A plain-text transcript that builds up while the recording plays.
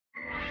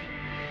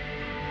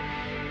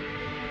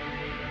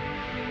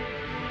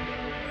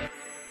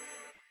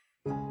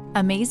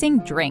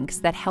Amazing drinks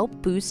that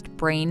help boost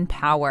brain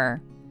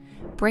power.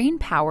 Brain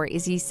power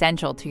is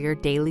essential to your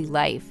daily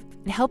life.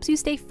 It helps you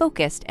stay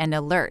focused and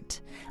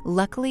alert.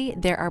 Luckily,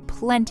 there are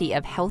plenty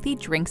of healthy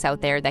drinks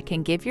out there that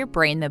can give your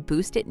brain the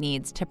boost it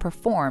needs to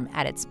perform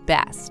at its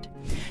best.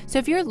 So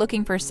if you're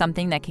looking for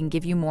something that can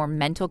give you more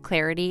mental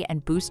clarity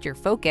and boost your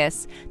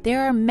focus,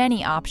 there are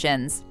many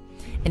options.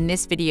 In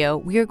this video,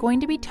 we are going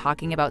to be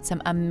talking about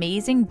some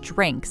amazing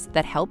drinks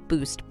that help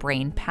boost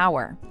brain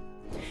power.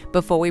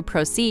 Before we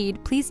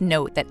proceed, please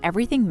note that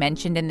everything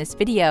mentioned in this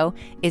video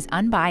is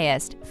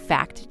unbiased,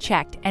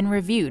 fact-checked, and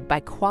reviewed by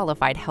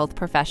qualified health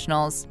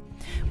professionals.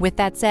 With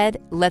that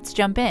said, let's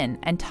jump in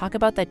and talk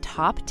about the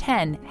top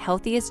 10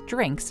 healthiest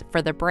drinks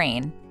for the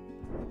brain.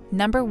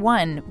 Number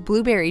 1.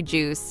 Blueberry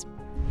juice.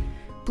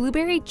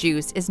 Blueberry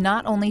juice is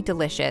not only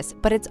delicious,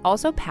 but it's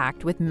also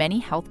packed with many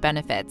health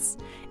benefits.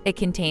 It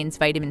contains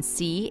vitamin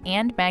C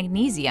and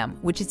magnesium,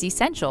 which is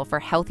essential for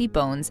healthy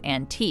bones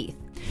and teeth.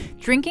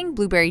 Drinking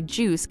blueberry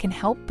juice can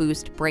help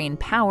boost brain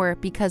power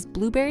because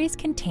blueberries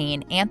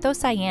contain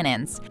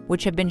anthocyanins,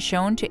 which have been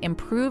shown to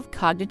improve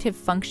cognitive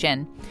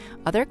function.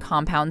 Other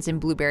compounds in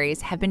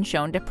blueberries have been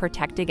shown to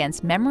protect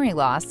against memory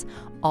loss,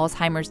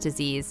 Alzheimer's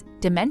disease,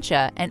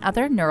 dementia, and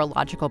other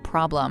neurological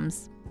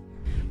problems.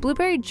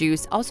 Blueberry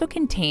juice also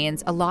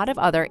contains a lot of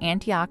other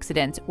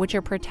antioxidants which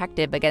are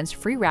protective against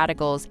free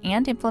radicals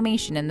and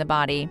inflammation in the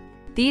body.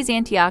 These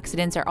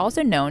antioxidants are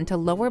also known to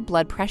lower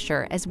blood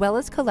pressure as well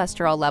as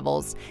cholesterol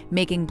levels,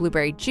 making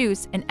blueberry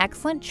juice an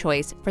excellent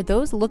choice for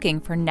those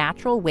looking for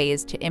natural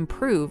ways to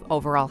improve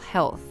overall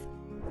health.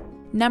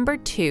 Number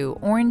 2.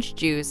 Orange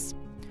juice.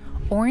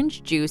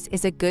 Orange juice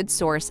is a good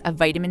source of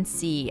vitamin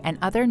C and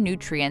other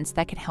nutrients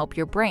that can help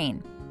your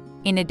brain.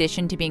 In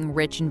addition to being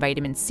rich in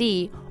vitamin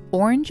C,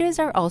 oranges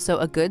are also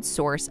a good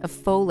source of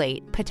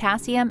folate,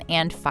 potassium,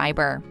 and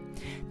fiber.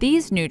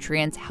 These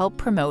nutrients help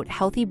promote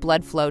healthy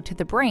blood flow to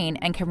the brain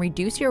and can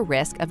reduce your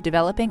risk of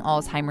developing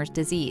Alzheimer's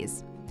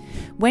disease.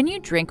 When you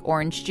drink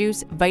orange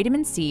juice,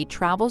 vitamin C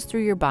travels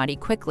through your body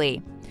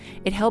quickly.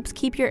 It helps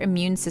keep your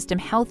immune system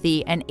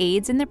healthy and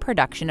aids in the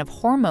production of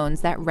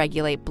hormones that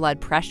regulate blood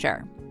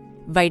pressure.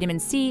 Vitamin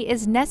C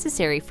is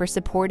necessary for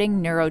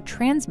supporting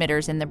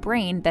neurotransmitters in the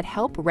brain that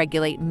help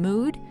regulate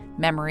mood,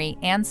 memory,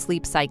 and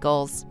sleep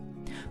cycles.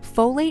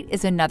 Folate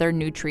is another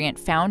nutrient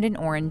found in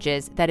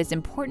oranges that is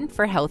important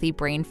for healthy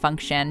brain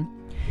function.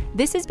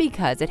 This is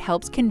because it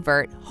helps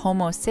convert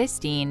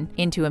homocysteine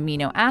into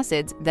amino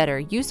acids that are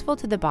useful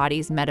to the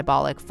body's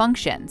metabolic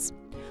functions.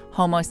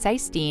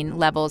 Homocysteine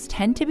levels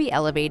tend to be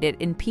elevated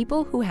in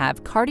people who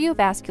have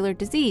cardiovascular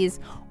disease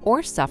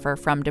or suffer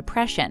from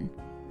depression.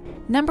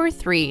 Number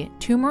 3.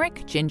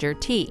 Turmeric ginger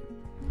tea.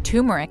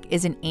 Turmeric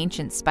is an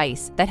ancient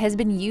spice that has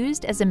been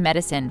used as a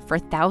medicine for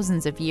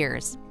thousands of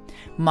years.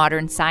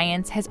 Modern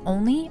science has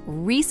only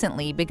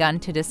recently begun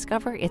to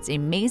discover its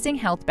amazing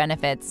health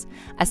benefits,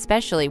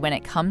 especially when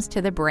it comes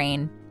to the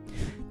brain.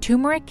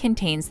 Turmeric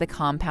contains the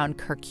compound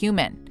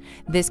curcumin.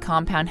 This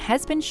compound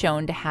has been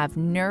shown to have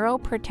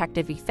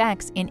neuroprotective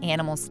effects in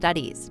animal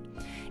studies.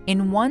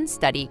 In one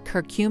study,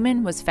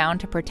 curcumin was found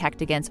to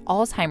protect against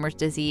Alzheimer's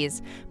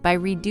disease by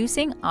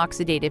reducing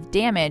oxidative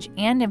damage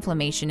and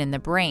inflammation in the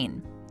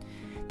brain.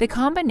 The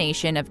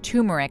combination of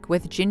turmeric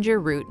with ginger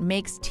root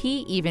makes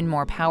tea even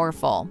more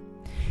powerful.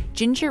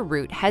 Ginger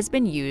root has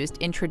been used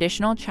in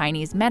traditional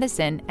Chinese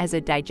medicine as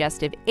a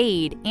digestive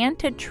aid and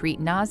to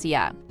treat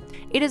nausea.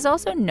 It is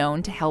also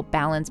known to help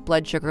balance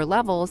blood sugar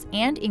levels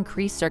and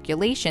increase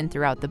circulation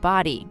throughout the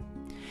body.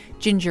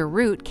 Ginger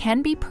root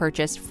can be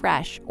purchased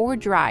fresh or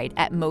dried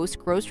at most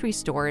grocery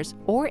stores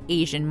or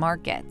Asian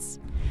markets.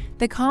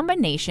 The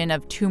combination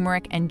of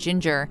turmeric and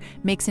ginger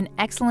makes an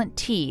excellent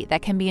tea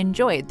that can be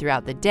enjoyed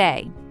throughout the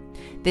day.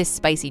 This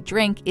spicy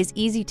drink is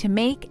easy to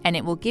make and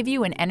it will give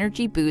you an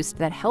energy boost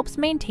that helps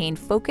maintain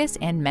focus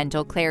and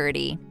mental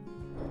clarity.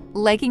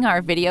 Liking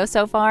our video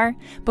so far?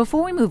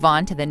 Before we move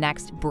on to the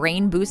next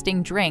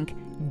brain-boosting drink,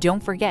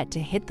 don't forget to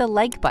hit the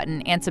like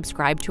button and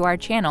subscribe to our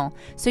channel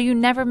so you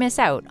never miss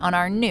out on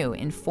our new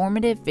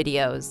informative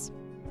videos.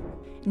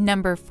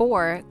 Number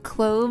 4.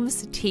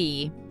 Cloves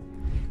tea.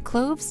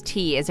 Cloves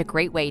tea is a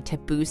great way to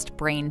boost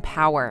brain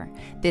power.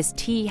 This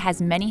tea has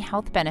many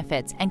health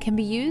benefits and can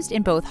be used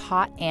in both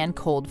hot and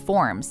cold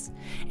forms.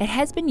 It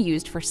has been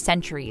used for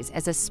centuries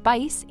as a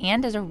spice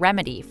and as a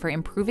remedy for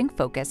improving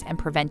focus and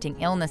preventing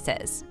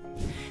illnesses.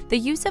 The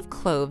use of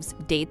cloves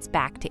dates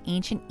back to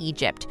ancient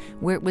Egypt,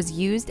 where it was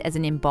used as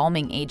an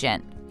embalming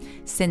agent.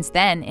 Since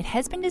then, it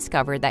has been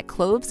discovered that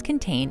cloves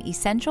contain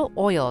essential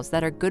oils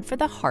that are good for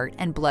the heart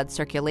and blood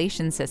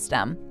circulation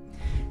system.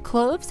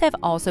 Cloves have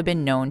also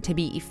been known to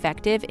be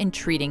effective in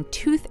treating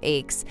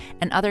toothaches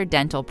and other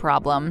dental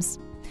problems.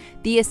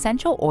 The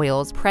essential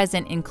oils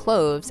present in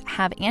cloves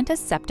have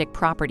antiseptic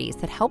properties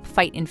that help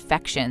fight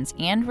infections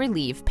and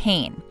relieve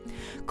pain.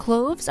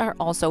 Cloves are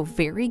also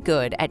very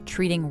good at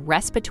treating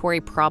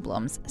respiratory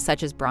problems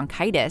such as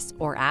bronchitis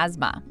or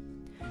asthma.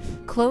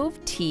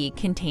 Clove tea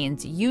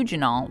contains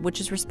eugenol,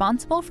 which is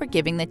responsible for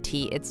giving the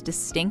tea its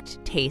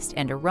distinct taste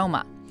and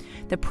aroma.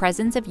 The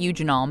presence of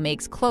eugenol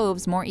makes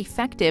cloves more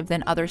effective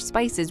than other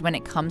spices when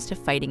it comes to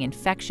fighting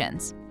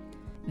infections.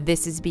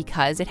 This is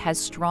because it has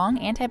strong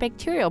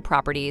antibacterial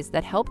properties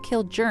that help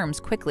kill germs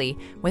quickly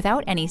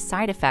without any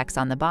side effects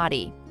on the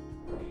body.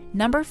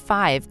 Number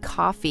 5.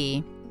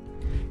 Coffee.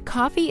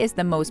 Coffee is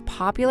the most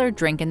popular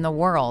drink in the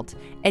world.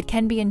 It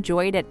can be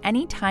enjoyed at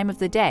any time of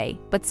the day,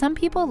 but some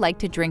people like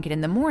to drink it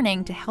in the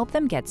morning to help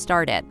them get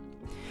started.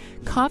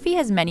 Coffee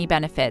has many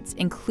benefits,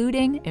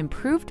 including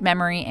improved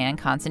memory and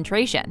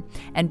concentration,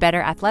 and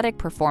better athletic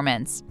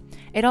performance.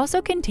 It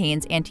also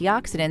contains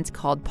antioxidants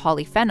called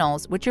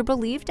polyphenols, which are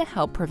believed to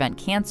help prevent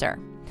cancer.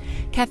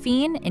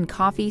 Caffeine in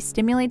coffee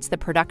stimulates the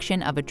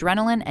production of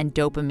adrenaline and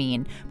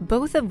dopamine,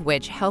 both of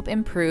which help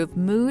improve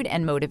mood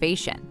and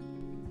motivation.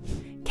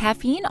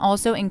 Caffeine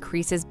also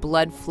increases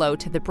blood flow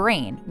to the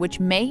brain, which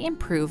may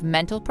improve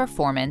mental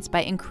performance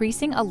by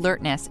increasing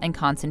alertness and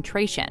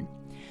concentration.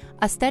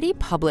 A study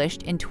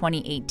published in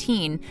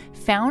 2018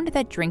 found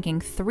that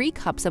drinking 3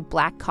 cups of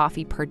black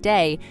coffee per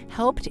day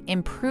helped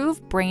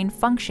improve brain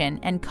function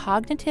and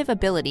cognitive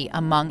ability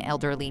among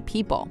elderly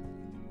people.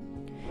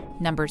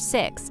 Number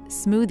 6.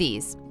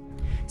 Smoothies.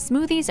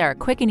 Smoothies are a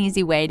quick and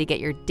easy way to get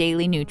your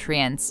daily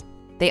nutrients.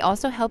 They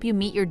also help you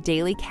meet your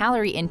daily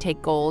calorie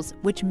intake goals,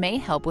 which may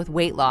help with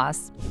weight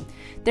loss.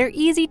 They're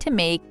easy to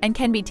make and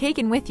can be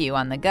taken with you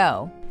on the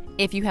go.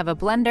 If you have a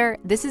blender,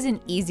 this is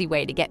an easy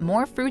way to get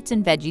more fruits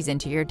and veggies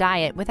into your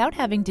diet without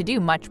having to do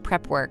much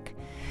prep work.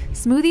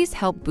 Smoothies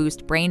help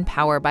boost brain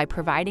power by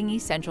providing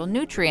essential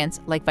nutrients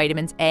like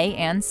vitamins A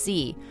and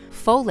C,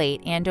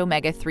 folate, and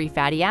omega-3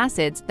 fatty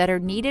acids that are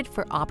needed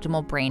for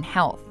optimal brain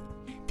health.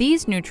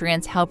 These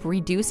nutrients help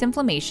reduce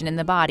inflammation in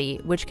the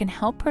body, which can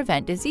help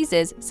prevent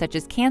diseases such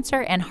as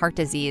cancer and heart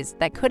disease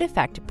that could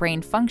affect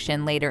brain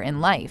function later in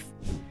life.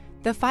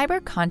 The fiber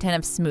content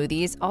of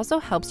smoothies also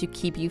helps you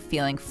keep you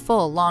feeling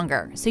full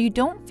longer, so you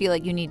don't feel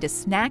like you need to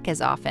snack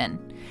as often.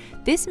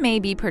 This may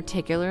be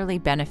particularly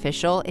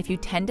beneficial if you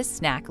tend to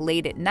snack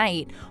late at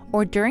night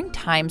or during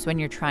times when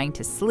you're trying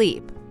to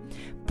sleep.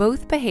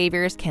 Both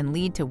behaviors can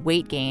lead to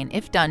weight gain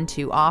if done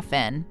too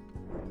often.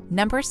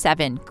 Number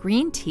 7.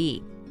 Green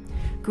tea.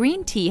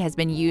 Green tea has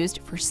been used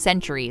for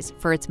centuries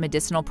for its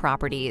medicinal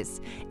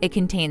properties. It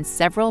contains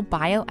several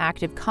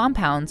bioactive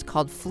compounds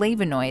called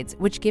flavonoids,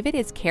 which give it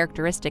its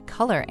characteristic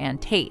color and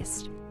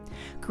taste.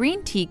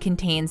 Green tea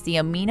contains the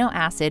amino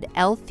acid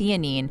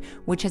L-theanine,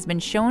 which has been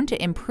shown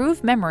to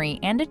improve memory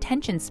and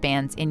attention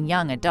spans in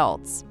young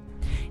adults.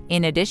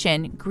 In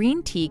addition,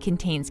 green tea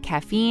contains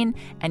caffeine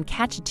and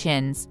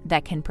catechins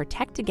that can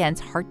protect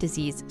against heart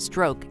disease,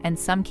 stroke, and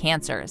some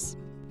cancers.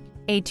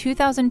 A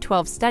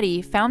 2012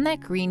 study found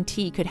that green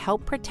tea could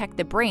help protect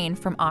the brain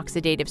from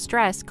oxidative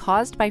stress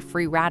caused by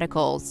free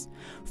radicals.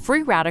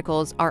 Free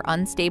radicals are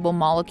unstable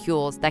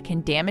molecules that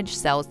can damage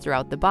cells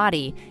throughout the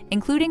body,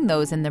 including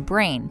those in the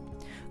brain.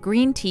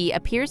 Green tea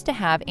appears to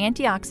have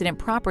antioxidant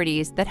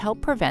properties that help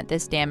prevent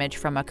this damage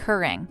from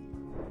occurring.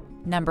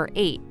 Number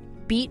 8.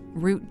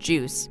 Beetroot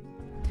juice.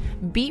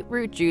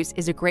 Beetroot juice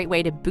is a great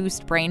way to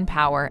boost brain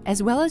power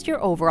as well as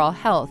your overall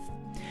health.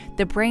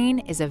 The brain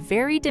is a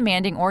very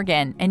demanding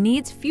organ and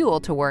needs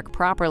fuel to work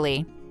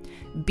properly.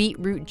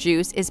 Beetroot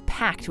juice is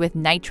packed with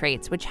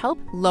nitrates, which help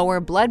lower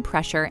blood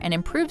pressure and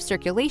improve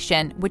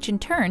circulation, which in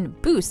turn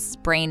boosts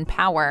brain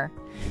power.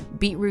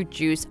 Beetroot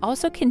juice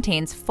also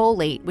contains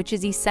folate, which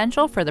is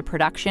essential for the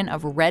production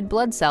of red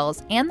blood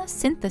cells and the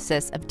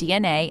synthesis of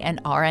DNA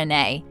and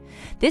RNA.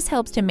 This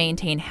helps to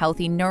maintain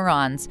healthy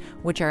neurons,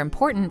 which are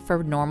important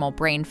for normal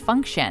brain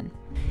function.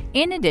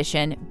 In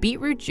addition,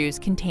 beetroot juice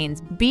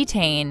contains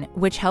betaine,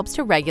 which helps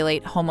to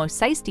regulate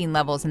homocysteine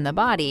levels in the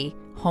body.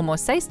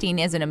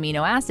 Homocysteine is an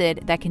amino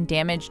acid that can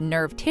damage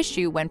nerve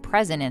tissue when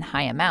present in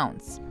high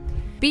amounts.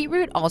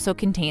 Beetroot also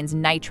contains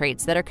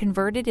nitrates that are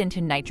converted into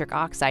nitric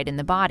oxide in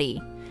the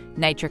body.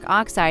 Nitric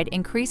oxide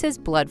increases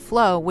blood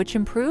flow, which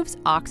improves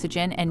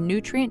oxygen and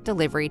nutrient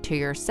delivery to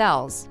your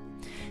cells.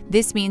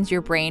 This means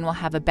your brain will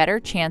have a better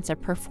chance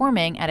of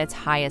performing at its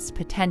highest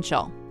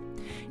potential.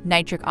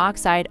 Nitric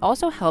oxide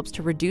also helps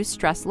to reduce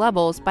stress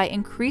levels by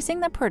increasing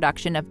the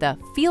production of the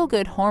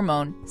feel-good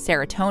hormone,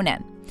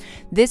 serotonin.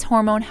 This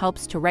hormone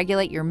helps to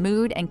regulate your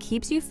mood and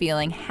keeps you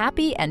feeling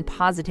happy and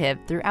positive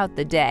throughout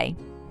the day.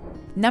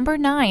 Number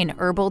 9.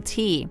 Herbal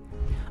tea.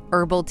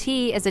 Herbal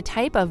tea is a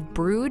type of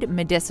brewed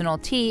medicinal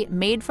tea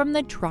made from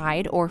the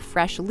dried or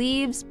fresh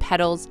leaves,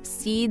 petals,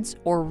 seeds,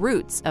 or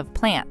roots of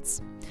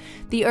plants.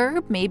 The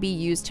herb may be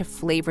used to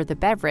flavor the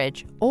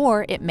beverage,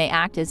 or it may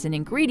act as an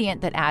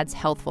ingredient that adds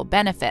healthful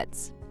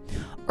benefits.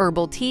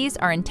 Herbal teas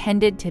are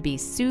intended to be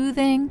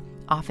soothing,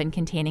 often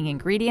containing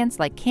ingredients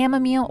like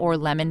chamomile or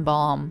lemon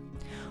balm.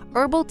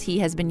 Herbal tea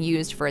has been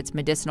used for its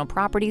medicinal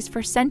properties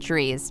for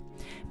centuries.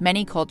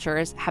 Many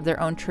cultures have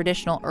their own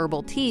traditional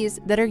herbal teas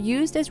that are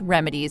used as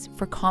remedies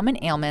for common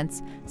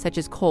ailments such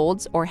as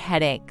colds or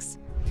headaches.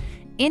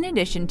 In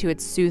addition to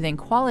its soothing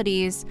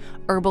qualities,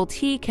 herbal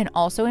tea can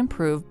also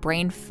improve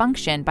brain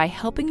function by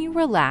helping you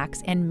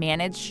relax and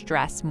manage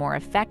stress more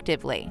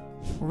effectively.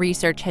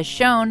 Research has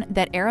shown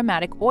that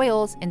aromatic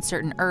oils in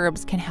certain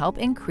herbs can help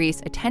increase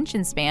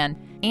attention span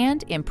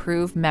and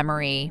improve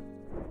memory.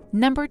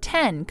 Number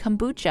 10.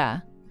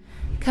 Kombucha.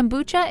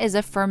 Kombucha is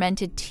a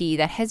fermented tea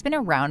that has been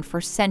around for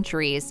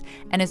centuries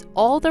and is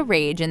all the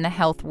rage in the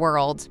health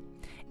world.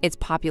 Its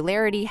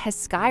popularity has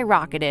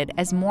skyrocketed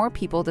as more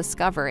people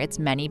discover its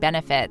many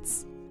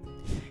benefits.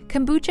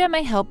 Kombucha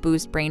may help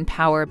boost brain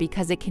power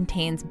because it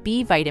contains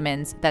B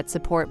vitamins that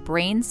support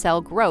brain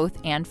cell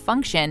growth and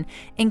function,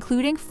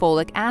 including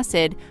folic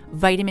acid,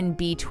 vitamin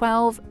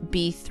B12,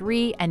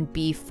 B3, and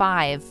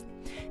B5.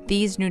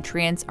 These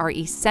nutrients are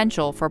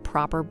essential for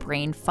proper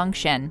brain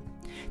function.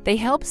 They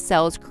help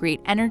cells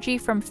create energy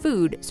from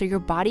food so your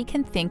body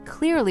can think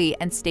clearly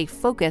and stay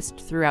focused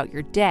throughout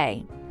your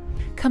day.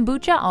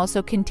 Kombucha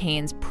also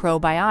contains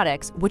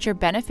probiotics, which are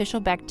beneficial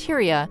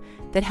bacteria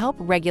that help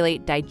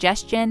regulate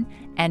digestion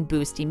and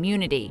boost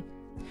immunity.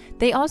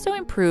 They also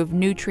improve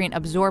nutrient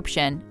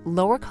absorption,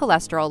 lower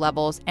cholesterol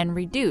levels, and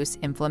reduce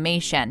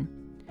inflammation.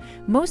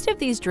 Most of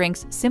these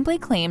drinks simply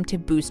claim to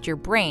boost your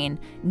brain,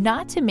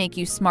 not to make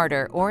you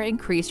smarter or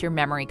increase your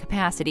memory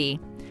capacity.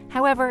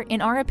 However,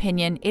 in our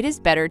opinion, it is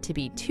better to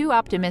be too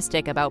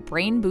optimistic about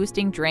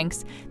brain-boosting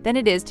drinks than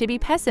it is to be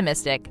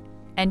pessimistic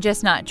and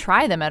just not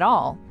try them at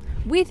all.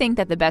 We think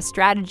that the best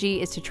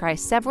strategy is to try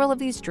several of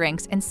these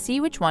drinks and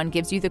see which one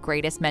gives you the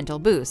greatest mental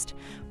boost.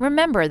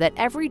 Remember that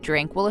every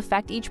drink will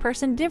affect each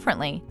person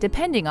differently,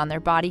 depending on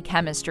their body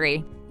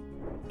chemistry.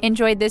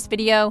 Enjoyed this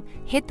video?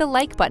 Hit the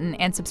like button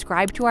and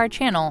subscribe to our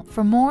channel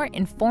for more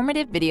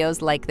informative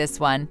videos like this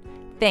one.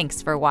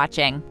 Thanks for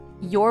watching.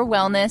 Your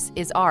wellness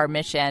is our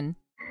mission.